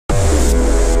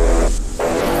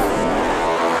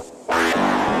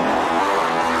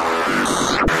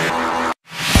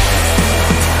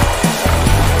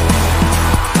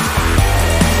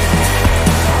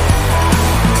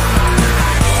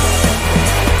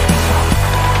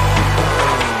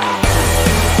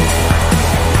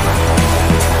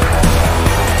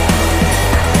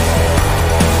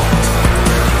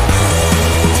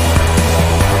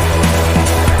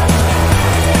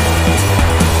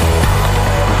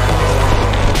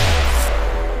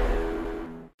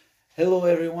Hello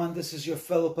everyone, this is your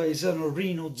fellow paisano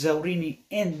Rino Zaurini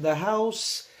in the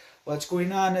house. What's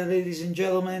going on, ladies and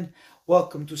gentlemen?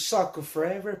 Welcome to Soccer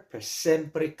Forever per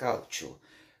sempre calcio.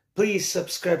 Please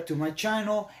subscribe to my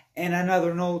channel, and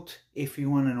another note, if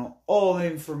you want to know all the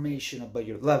information about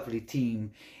your lovely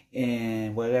team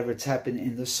and whatever's happening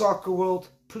in the soccer world,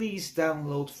 please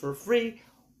download for free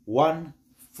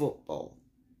OneFootball.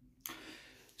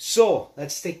 So,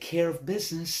 let's take care of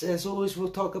business. As always,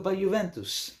 we'll talk about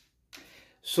Juventus.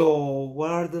 So, what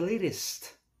are the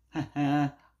latest? I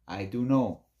do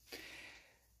know.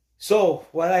 So,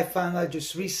 what I found out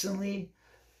just recently,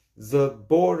 the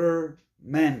board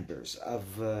members of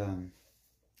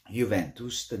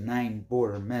Juventus, the 9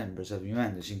 board members of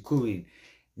Juventus, including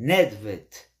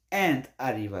Nedved and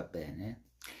Arrivabene,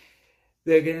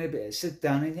 they're going to sit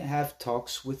down and have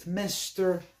talks with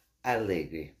Mr.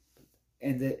 Allegri.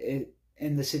 And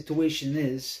the situation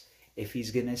is, if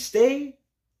he's going to stay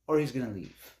or he's going to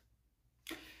leave.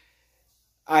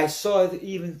 I saw it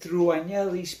even through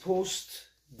Agnelli's post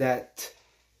that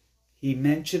he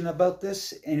mentioned about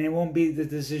this, and it won't be the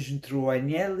decision through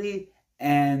Agnelli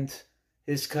and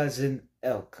his cousin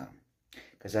Elkan.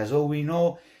 Because as all we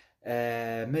know,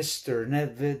 Mr.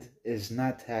 Nedved is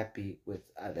not happy with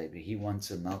Allegri. He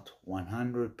wants him out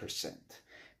 100%.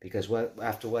 Because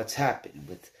after what's happened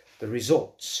with the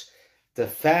results, the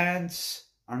fans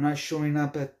are not showing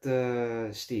up at the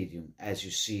stadium, as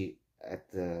you see at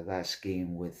the last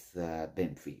game with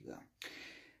Benfica.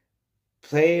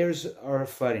 Players are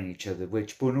fighting each other,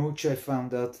 which Bonucci, I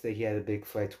found out that he had a big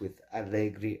fight with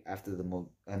Allegri after the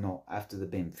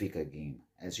Benfica game.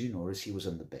 As you notice, he was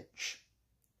on the bench.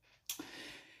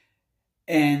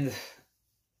 And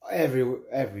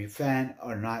every fan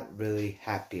are not really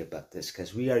happy about this,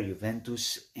 because we are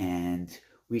Juventus and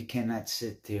we cannot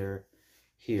sit here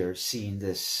seeing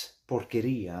this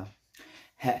porqueria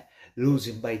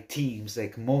losing by teams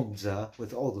like Monza,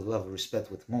 with all the love and respect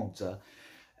with Monza,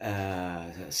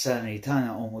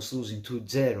 Salernitana almost losing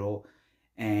 2-0,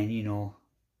 and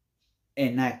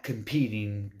and not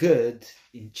competing good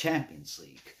in Champions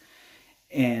League,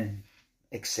 and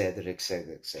etc,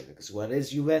 etc, etc. Because what is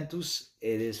Juventus?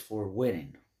 It is for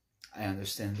winning. I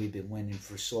understand we've been winning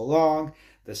for so long,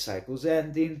 the cycle's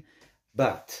ending,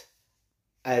 but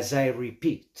as I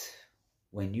repeat,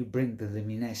 when you bring the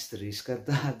minestre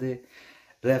riscaldate,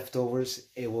 leftovers,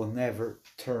 it will never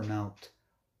turn out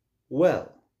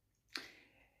well.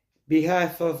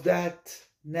 Behalf of that,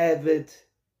 Nedved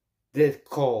did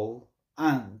call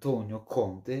Antonio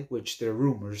Conte, which there are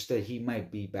rumors that he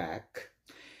might be back.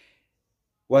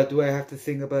 What do I have to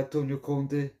think about Antonio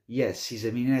Conte? Yes, he's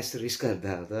a minestra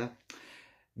riscaldata.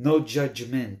 No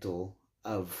judgmental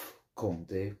of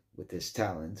Conte with his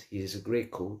talent. He is a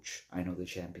great coach. I know the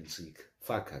Champions League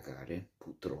fa cagare,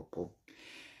 purtroppo.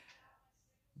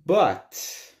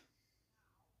 But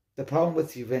the problem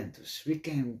with Juventus, we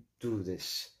can't do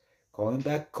this. Calling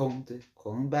back Conte,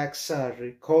 calling back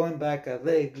Sarri, calling back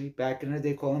Allegri, back in the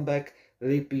day, calling back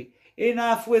Lippi.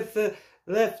 Enough with the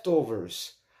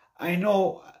leftovers. I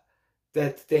know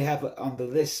that they have on the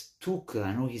list Tuchel.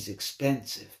 I know he's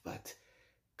expensive, but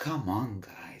come on,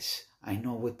 guys. I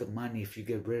know with the money, if you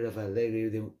get rid of Allegri,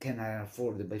 they cannot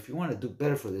afford it. But if you want to do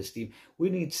better for this team, we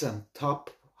need some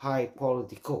top,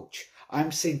 high-quality coach.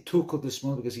 I'm saying Tuchel this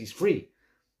moment because he's free.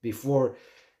 Before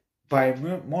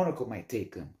Bayern Monaco might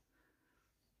take him.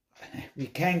 We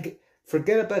can't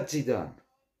forget about Zidane.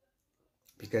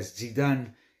 Because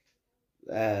Zidane,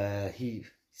 he's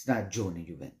not joining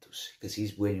Juventus. Because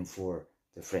he's waiting for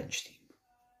the French team.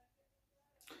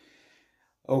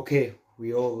 Okay.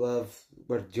 We all love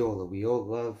Guardiola, we all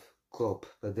love Klopp,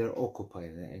 but they're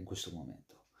occupied in questo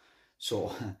momento.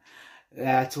 So,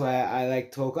 that's why I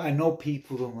like Tuchel. I know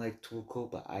people don't like Tuchel,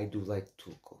 but I do like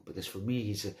Tuchel. Because for me,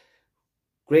 he's a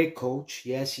great coach.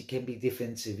 Yes, he can be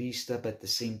defensivista, but at the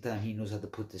same time, he knows how to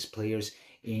put his players,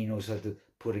 and he knows how to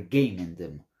put a game in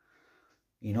them.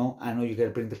 I know you got to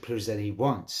bring the players that he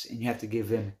wants, and you have to give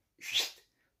him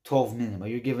 12 million. But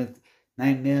you're giving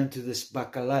 9 million to this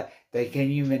Bacala that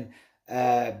can't even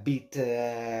beat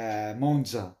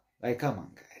Monza. Like, come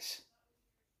on, guys.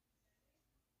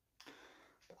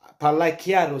 Parlare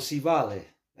chiaro si vale.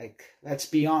 Like, let's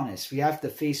be honest. We have to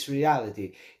face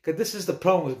reality. Because this is the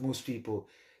problem with most people.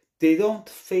 They don't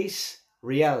face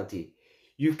reality.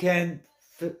 You can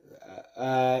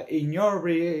ignore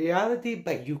reality,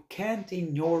 but you can't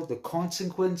ignore the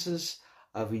consequences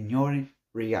of ignoring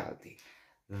reality.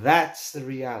 That's the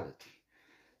reality.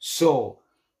 So,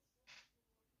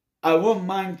 I won't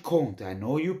mind Conte. I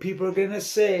know you people are going to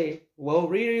say, well,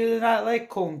 really, you do not like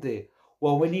Conte.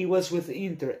 Well, when he was with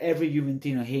Inter, every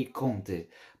Juventino hate Conte.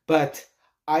 But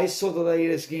I saw the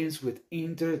latest games with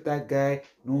Inter. That guy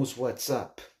knows what's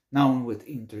up. Not only with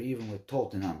Inter, even with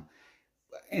Tottenham.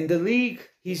 In the league,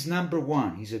 he's number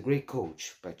one. He's a great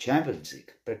coach. But Champions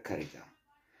League, per carità.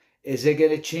 Is it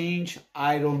going to change?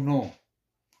 I don't know.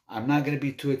 I'm not going to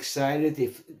be too excited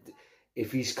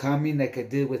if he's coming like I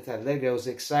did with Allegri. I was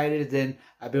excited, then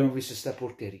abbiamo visto sta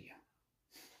porcheria.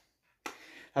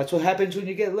 That's what happens when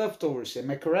you get leftovers. Am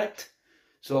I correct?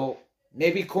 So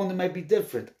maybe Conte might be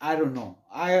different. I don't know.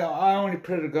 I only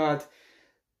pray to God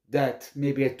that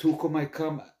maybe a Tuchel might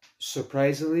come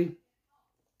surprisingly.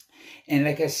 And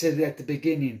like I said at the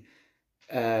beginning,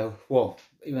 well,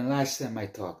 even last time I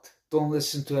talked, don't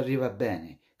listen to Arriva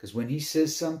Bene. Because when he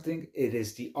says something, it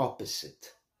is the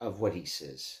opposite of what he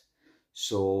says.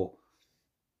 So,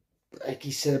 like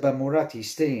he said about Moratti,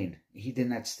 he's staying. He did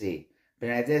not stay.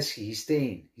 Bernardeschi, he's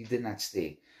staying. He did not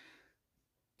stay.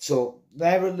 So,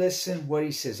 never listen what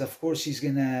he says. Of course, he's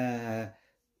going to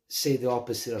say the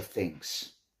opposite of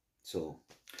things. So,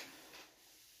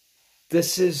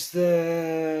 this is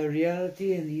the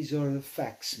reality and these are the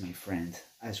facts, my friend,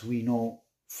 as we know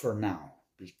for now.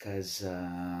 Because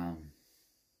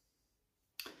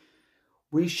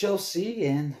we shall see,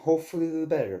 and hopefully the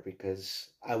better, because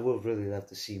I would really love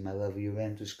to see my lovely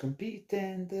Juventus compete.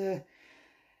 And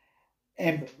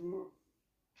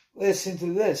listen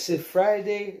to this: if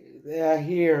Friday they are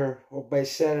here, or by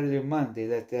Saturday or Monday,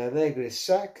 that the Allegri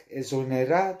sack is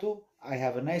onerato, I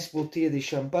have a nice bottiglia di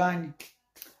champagne,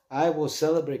 I will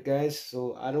celebrate, guys.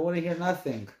 So I don't want to hear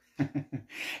nothing.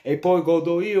 E poi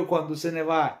godo io quando se ne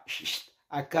va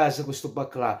a casa questo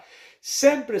baccalà.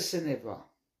 Sempre se ne va.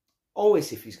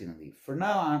 Always if he's going to leave. For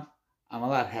now, I'm a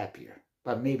lot happier.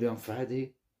 But maybe on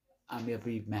Friday, I'm going to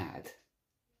be mad.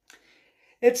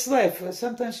 It's life.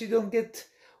 Sometimes you don't get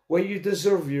what you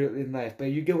deserve in life, but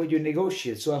you get what you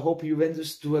negotiate. So I hope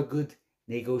Juventus do a good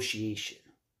negotiation.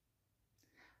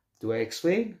 Do I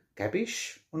explain?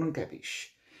 Capish or non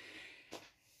capish?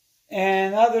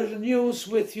 And other news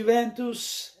with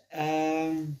Juventus,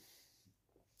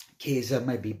 Chiesa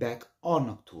might be back on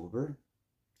October.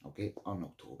 Okay, on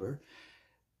October,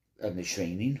 and the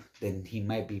training, then he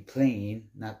might be playing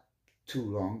not too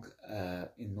long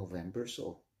in November,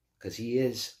 so because he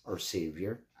is our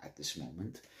savior at this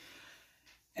moment.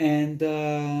 And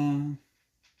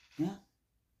yeah,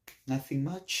 nothing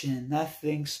much and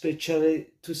nothing special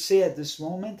to say at this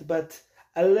moment, but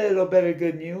a little bit of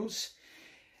good news.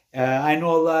 I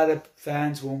know a lot of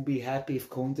fans won't be happy if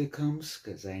Conte comes,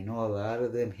 because I know a lot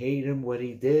of them hate him, what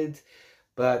he did,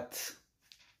 but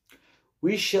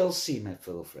we shall see, my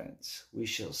fellow friends. We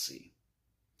shall see.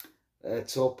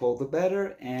 Let's hope all the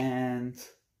better, and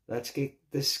let's get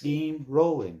this game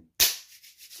rolling.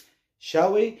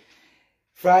 Shall we?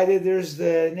 Friday, there's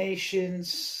the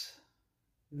Nations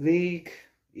League,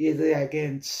 Italy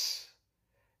against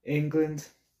England.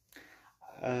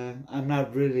 I'm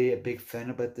not really a big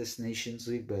fan about this Nations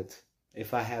League, but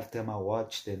if I have time, I'll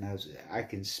watch. Then I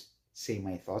can say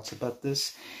my thoughts about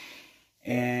this.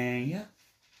 And yeah.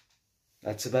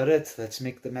 That's about it. Let's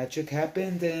make the magic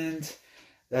happen, and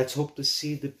let's hope to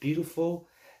see the beautiful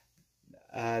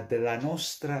della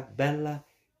nostra bella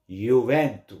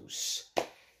Juventus.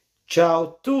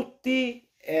 Ciao tutti,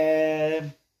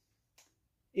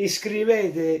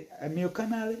 iscrivete al mio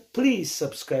canale, please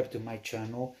subscribe to my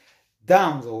channel,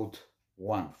 download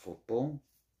OneFootball,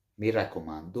 mi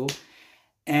raccomando,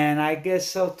 and I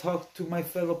guess I'll talk to my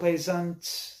fellow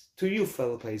paisans, to you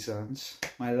fellow paisans,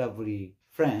 my lovely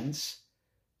friends,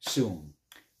 soon.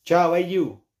 Ciao a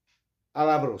you.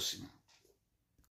 Alla prossima.